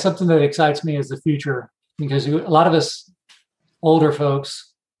 Yeah, something that excites me is the future, because a lot of us older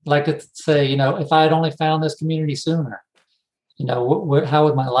folks like to say, if I had only found this community sooner, how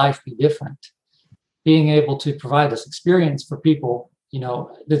would my life be different? Being able to provide this experience for people,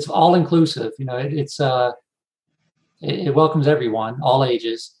 that's all inclusive. It welcomes everyone, all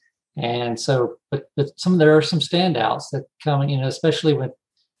ages. And so, but there are some standouts that come, especially with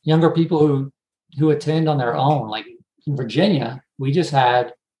younger people who attend on their own. Like in Virginia, we just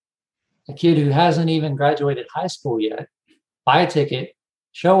had a kid who hasn't even graduated high school yet buy a ticket,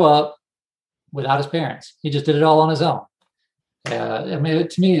 show up without his parents. He just did it all on his own.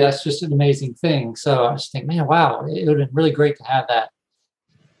 To me, that's just an amazing thing. So I just think, man, wow, it would have been really great to have that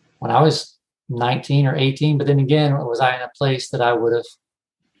when I was 19 or 18. But then again, was I in a place that I would have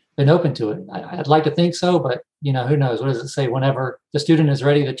been open to it? I'd like to think so, but who knows? What does it say? Whenever the student is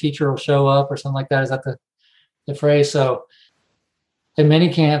ready, the teacher will show up, or something like that. Is that the phrase? So in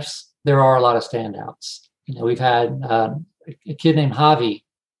many camps, there are a lot of standouts. We've had a kid named Javi,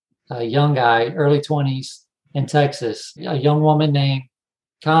 a young guy, early 20s in Texas, a young woman named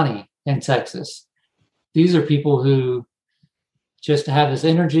Connie in Texas. These are people who just have this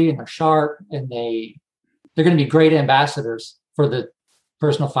energy and they're sharp, and they're going to be great ambassadors for the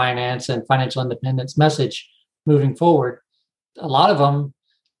personal finance and financial independence message moving forward. A lot of them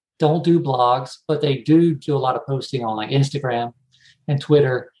don't do blogs, but they do a lot of posting on like Instagram and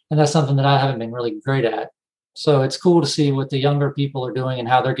Twitter. And that's something that I haven't been really great at. So it's cool to see what the younger people are doing and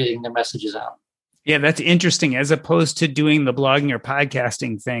how they're getting their messages out. Yeah, that's interesting. As opposed to doing the blogging or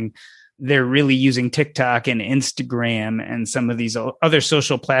podcasting thing, they're really using TikTok and Instagram and some of these other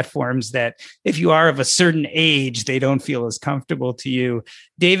social platforms that if you are of a certain age, they don't feel as comfortable to you.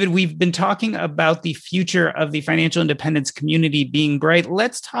 David, we've been talking about the future of the financial independence community being bright.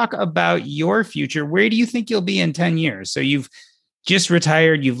 Let's talk about your future. Where do you think you'll be in 10 years? So you've just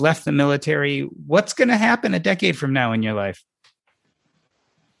retired, you've left the military. What's going to happen a decade from now in your life?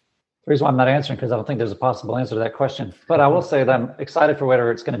 The reason why I'm not answering because I don't think there's a possible answer to that question. But I will say that I'm excited for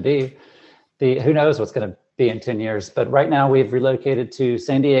whatever it's going to be. Who knows what's going to be in 10 years. But right now we've relocated to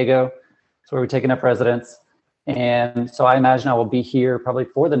San Diego. That's where we're taking up residence. And so I imagine I will be here probably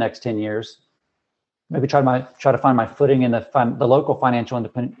for the next 10 years. Maybe try to find my footing in the local financial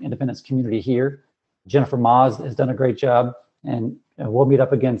independence community here. Jennifer Maas has done a great job. And we'll meet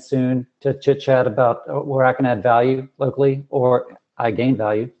up again soon to chit chat about where I can add value locally or I gain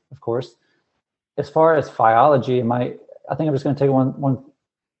value, of course. As far as Phiology, I think I'm just going to take one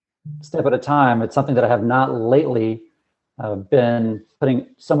step at a time. It's something that I have not lately been putting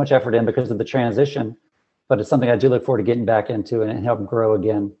so much effort in because of the transition, but it's something I do look forward to getting back into and help grow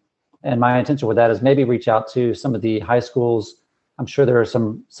again. And my intention with that is maybe reach out to some of the high schools. I'm sure there are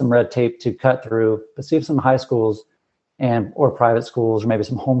some red tape to cut through, but see if some high schools or private schools or maybe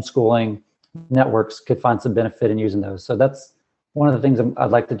some homeschooling networks could find some benefit in using those. So that's one of the things I'd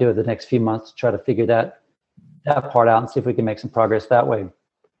like to do in the next few months, to try to figure that part out and see if we can make some progress that way.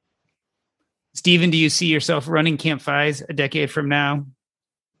 Stephen, do you see yourself running Camp FIs a decade from now?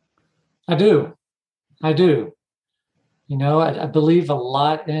 I do. You know, I believe a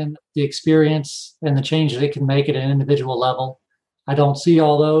lot in the experience and the change that it can make at an individual level. I don't see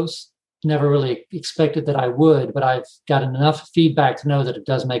all those. Never really expected that I would, but I've gotten enough feedback to know that it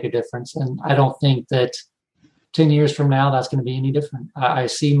does make a difference. And I don't think that 10 years from now, that's going to be any different. I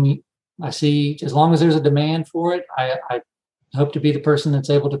see as long as there's a demand for it, I hope to be the person that's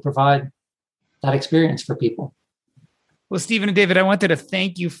able to provide that experience for people. Well, Stephen and David, I wanted to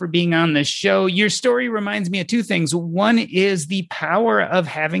thank you for being on the show. Your story reminds me of two things. One is the power of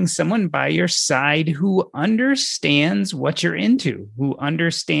having someone by your side who understands what you're into, who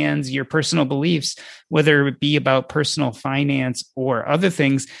understands your personal beliefs, whether it be about personal finance or other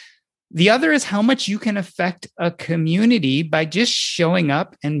things. The other is how much you can affect a community by just showing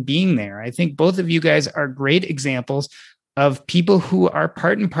up and being there. I think both of you guys are great examples of people who are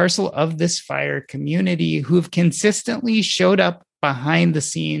part and parcel of this FIRE community, who've consistently showed up behind the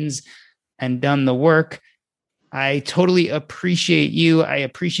scenes and done the work. I totally appreciate you. I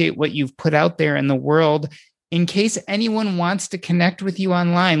appreciate what you've put out there in the world. In case anyone wants to connect with you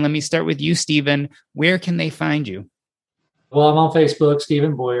online, let me start with you, Stephen. Where can they find you? Well, I'm on Facebook,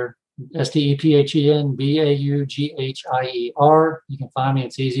 Stephen Baughier, StephenBaughier. You can find me.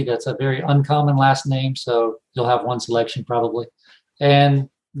 It's easy. That's a very uncommon last name, so you'll have one selection probably. And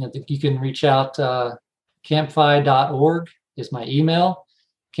you can reach out. campfi.org is my email.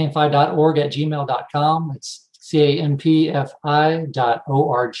 campfi.org@gmail.com. It's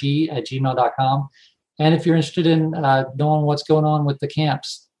campfi.org@gmail.com. And if you're interested in knowing what's going on with the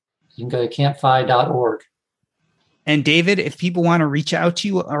camps, you can go to campfi.org. And David, if people want to reach out to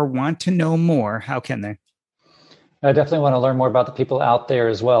you or want to know more, how can they? I definitely want to learn more about the people out there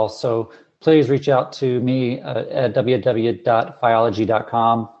as well. So please reach out to me at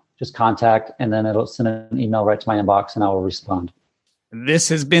www.phiology.com. Just contact, and then it'll send an email right to my inbox, and I will respond. This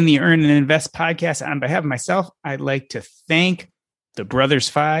has been the Earn and Invest podcast. On behalf of myself, I'd like to thank the Brothers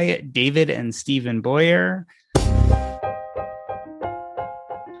Phi, David and Stephen Baughier.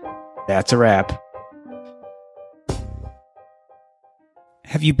 That's a wrap.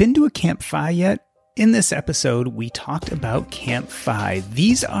 Have you been to a Camp Phi yet? In this episode, we talked about Camp Phi.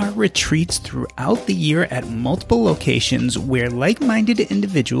 These are retreats throughout the year at multiple locations where like-minded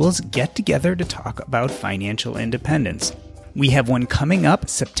individuals get together to talk about financial independence. We have one coming up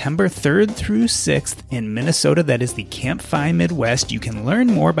September 3rd through 6th in Minnesota. That is the Camp Phi Midwest. You can learn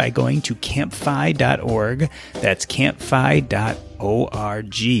more by going to campfi.org. That's campfi.org.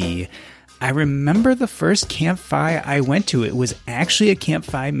 I remember the first Camp Phi I went to. It was actually a Camp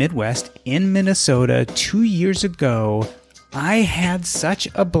Phi Midwest in Minnesota 2 years ago. I had such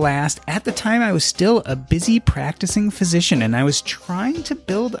a blast. At the time, I was still a busy practicing physician, and I was trying to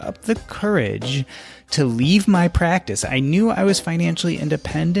build up the courage to leave my practice. I knew I was financially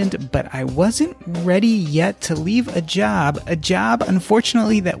independent, but I wasn't ready yet to leave a job,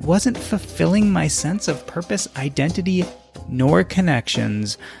 unfortunately, that wasn't fulfilling my sense of purpose, identity, nor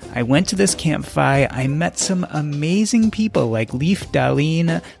connections. I went to this Camp FI. I met some amazing people like Leif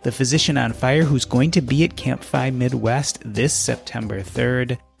Dahlin, the physician on fire who's going to be at Camp FI Midwest this September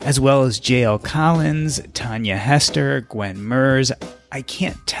 3rd, as well as J.L. Collins, Tanya Hester, Gwen Mers. I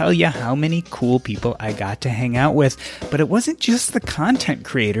can't tell you how many cool people I got to hang out with, but it wasn't just the content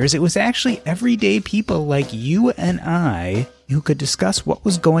creators. It was actually everyday people like you and I who could discuss what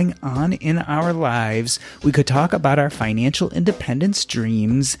was going on in our lives. We could talk about our financial independence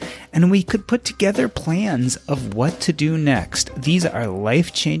dreams, and we could put together plans of what to do next. These are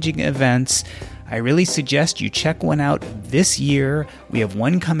life-changing events. I really suggest you check one out this year. We have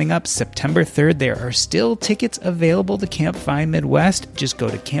one coming up September 3rd. There are still tickets available to Camp FI Midwest. Just go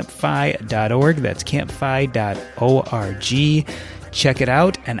to campfi.org. That's campfi.org. Check it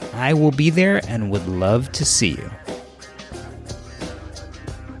out, and I will be there and would love to see you.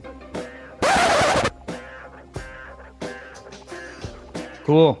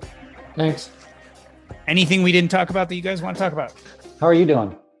 Cool. Thanks. Anything we didn't talk about that you guys want to talk about? How are you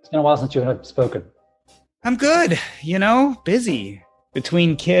doing? It's been a while since you and I've spoken. I'm good. Busy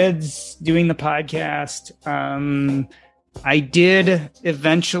between kids, doing the podcast. I did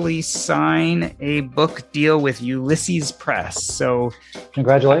eventually sign a book deal with Ulysses Press. So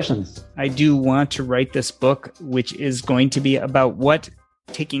congratulations. I do want to write this book, which is going to be about what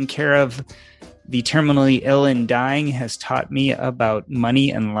taking care of the terminally ill and dying has taught me about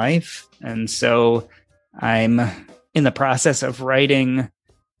money and life. And so I'm in the process of writing.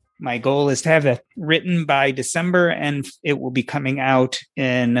 My goal is to have it written by December, and it will be coming out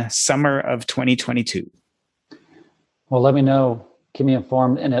in summer of 2022. Well, let me know. Keep me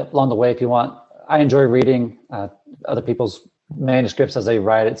informed. And along the way, if you want, I enjoy reading other people's manuscripts as they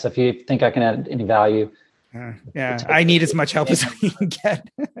write it. So if you think I can add any value. I need as much help as I can get.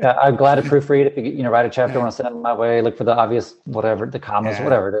 I'm glad to proofread. If you write a chapter, want to send it my way, look for the obvious, whatever, the commas,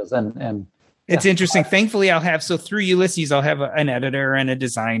 whatever it is. And it's interesting. Thankfully, through Ulysses, I'll have an editor and a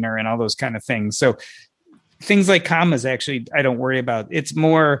designer and all those kind of things. So things like commas, actually, I don't worry about. It's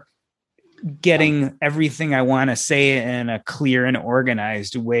more getting everything I want to say in a clear and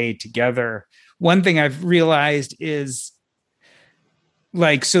organized way together. One thing I've realized is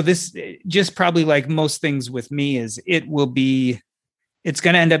this just probably like most things with me is it's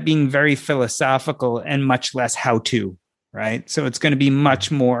going to end up being very philosophical and much less how to, right? So it's going to be much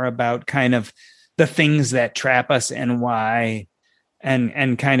more about kind of the things that trap us and why,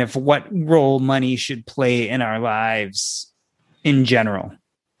 and kind of what role money should play in our lives in general.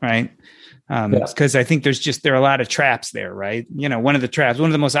 Right. Because I think there are a lot of traps there, right? One of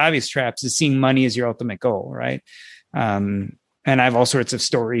the most obvious traps is seeing money as your ultimate goal. Right. And I have all sorts of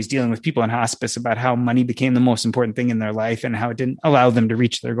stories dealing with people in hospice about how money became the most important thing in their life and how it didn't allow them to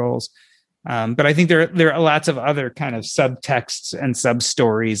reach their goals. But I think there are lots of other kind of subtexts and sub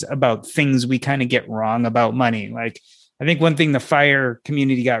stories about things we kind of get wrong about money. Like, I think one thing the FIRE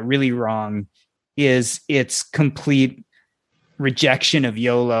community got really wrong is its complete rejection of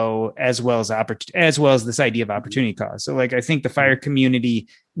YOLO as well as this idea of opportunity cost. So I think the FIRE community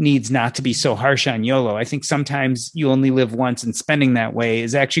needs not to be so harsh on YOLO. I think sometimes you only live once, and spending that way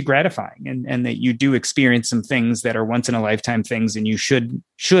is actually gratifying, and that you do experience some things that are once in a lifetime things, and you should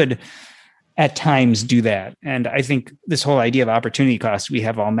at times do that. And I think this whole idea of opportunity cost, we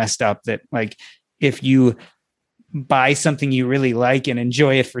have all messed up, that if you buy something you really like and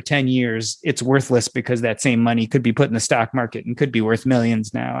enjoy it for 10 years, it's worthless because that same money could be put in the stock market and could be worth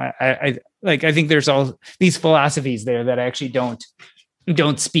millions now. I think there's all these philosophies there that actually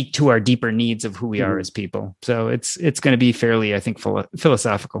don't speak to our deeper needs of who we are as people. So it's going to be fairly, I think,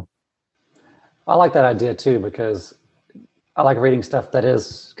 philosophical. I like that idea too, because I like reading stuff that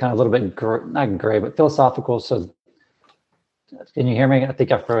is kind of a little bit not gray, but philosophical. So can you hear me? I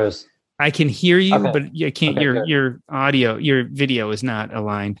think I froze. I can hear you, okay. But you can't. Okay, your audio, your video is not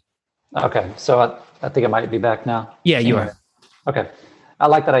aligned. Okay, so I think I might be back now. Yeah, you are. Okay, I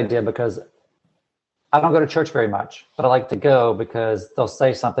like that idea because I don't go to church very much, but I like to go because they'll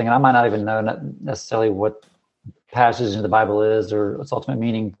say something, and I might not even know necessarily what passage in the Bible is or its ultimate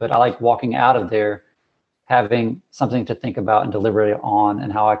meaning, but I like walking out of there having something to think about and deliberate on,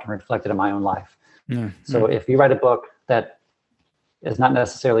 and how I can reflect it in my own life. So if you write a book that is not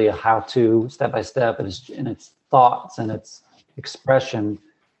necessarily a how-to step by step, and its thoughts and its expression,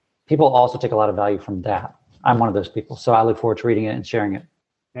 people also take a lot of value from that. I'm one of those people. So I look forward to reading it and sharing it.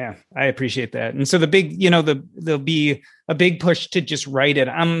 Yeah, I appreciate that. And so the big, there'll be a big push to just write it.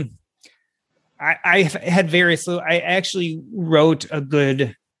 I had I actually wrote a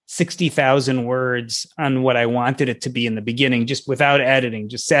good 60,000 words on what I wanted it to be in the beginning, just without editing,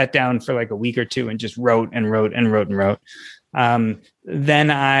 just sat down for like a week or two and just wrote and wrote and wrote and wrote.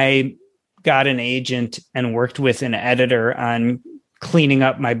 Then I got an agent and worked with an editor on cleaning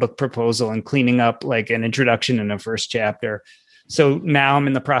up my book proposal and cleaning up like an introduction and a first chapter. So now I'm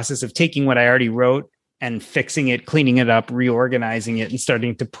in the process of taking what I already wrote and fixing it, cleaning it up, reorganizing it, and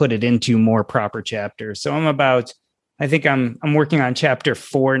starting to put it into more proper chapters. So I think I'm working on chapter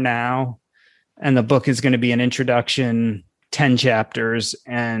 4 now, and the book is going to be an introduction, 10 chapters,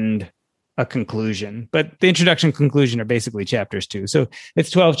 and a conclusion. But the introduction and conclusion are basically chapters 2. So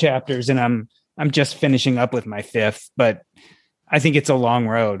it's 12 chapters, and I'm just finishing up with my 5th, but I think it's a long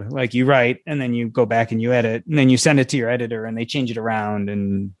road. Like you write and then you go back and you edit and then you send it to your editor and they change it around.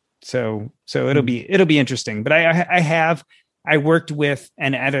 And so it'll be interesting, but I worked with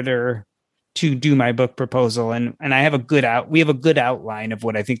an editor to do my book proposal and I have we have a good outline of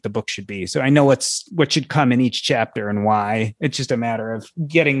what I think the book should be. So I know what should come in each chapter and why. It's just a matter of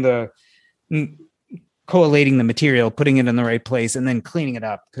collating the material, putting it in the right place, and then cleaning it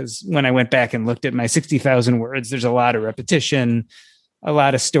up. Because when I went back and looked at my 60,000 words, there's a lot of repetition, a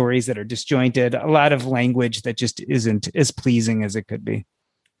lot of stories that are disjointed, a lot of language that just isn't as pleasing as it could be.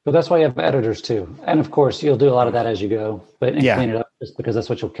 But that's why you have editors too. And of course, you'll do a lot of that as you go, but clean it up just because that's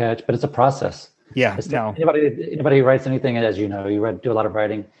what you'll catch. But it's a process. Yeah. Anybody who writes anything, as you know, do a lot of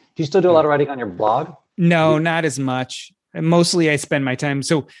writing. Do you still do a lot of writing on your blog? No, not as much. Mostly I spend my time.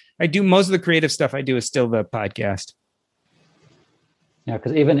 So I do most of the creative stuff I do is still the podcast. Yeah.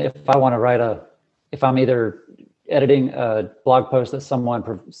 Because even if I want to write if I'm either editing a blog post that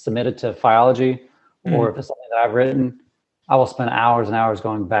someone submitted to Phiology, or if it's something that I've written, I will spend hours and hours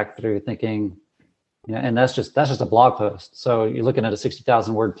going back through thinking, and that's just a blog post. So you're looking at a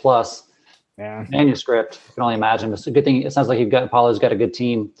 60,000 word plus manuscript. You can only imagine. It's a good thing. It sounds like Apollo's got a good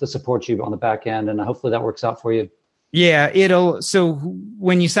team to support you on the back end, and hopefully that works out for you. Yeah, so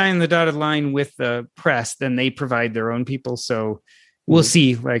when you sign the dotted line with the press, then they provide their own people. So we'll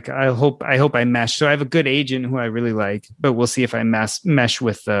see. Like I hope I mesh. So I have a good agent who I really like, but we'll see if I mesh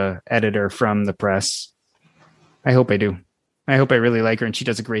with the editor from the press. I hope I do. I hope I really like her and she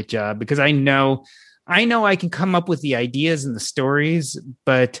does a great job, because I know I can come up with the ideas and the stories,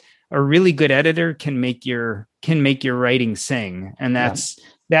 but a really good editor can make your writing sing. And that's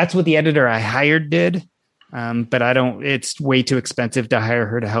what the editor I hired did. But it's way too expensive to hire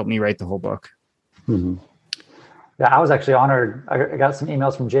her to help me write the whole book. Mm-hmm. Yeah, I was actually honored. I got some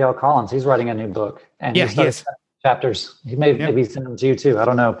emails from J.L. Collins. He's writing a new book, and he started chapters. He maybe send them to you too. I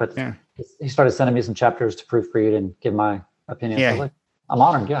don't know, but he started sending me some chapters to proofread and give my opinion. Yeah. So I'm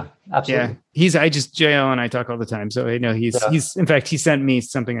honored. Yeah, absolutely. Yeah, J.L. and I talk all the time, so I know he's. In fact, he sent me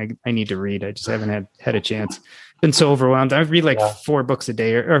something I need to read. I just haven't had a chance. Been so overwhelmed. I read like 4 books a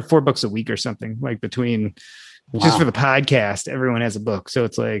day or 4 books a week or something, like between just for the podcast. Everyone has a book. So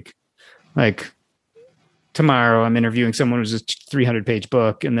it's like tomorrow I'm interviewing someone who's a 300-page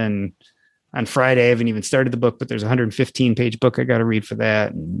book. And then on Friday, I haven't even started the book, but there's a 115-page book I got to read for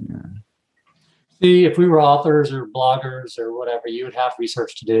that. And, See, if we were authors or bloggers or whatever, you would have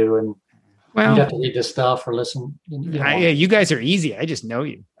research to do, and you'd have to read this stuff or listen. You guys are easy. I just know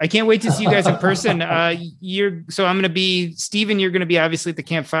you. I can't wait to see you guys in person. So I'm going to be, Stephen, you're going to be obviously at the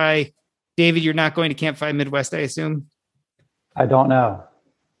Camp Phi. David, you're not going to Camp Phi Midwest, I assume? I don't know.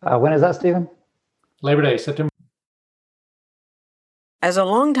 When is that, Stephen? Labor Day, September. As a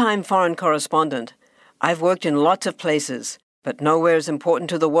longtime foreign correspondent, I've worked in lots of places, but nowhere as important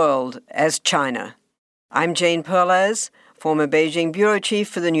to the world as China. I'm Jane Perlez, former Beijing bureau chief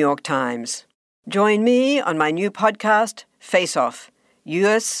for the New York Times. Join me on my new podcast, Face Off,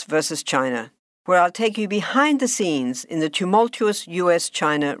 U.S. versus China, where I'll take you behind the scenes in the tumultuous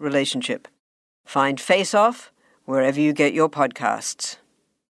U.S.-China relationship. Find Face Off wherever you get your podcasts.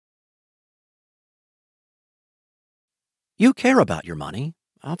 You care about your money.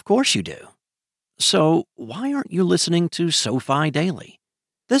 Of course you do. So why aren't you listening to SoFi Daily?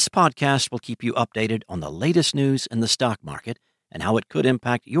 This podcast will keep you updated on the latest news in the stock market and how it could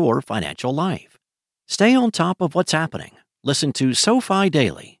impact your financial life. Stay on top of what's happening. Listen to SoFi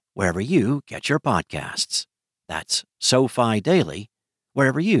Daily wherever you get your podcasts. That's SoFi Daily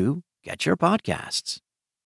wherever you get your podcasts.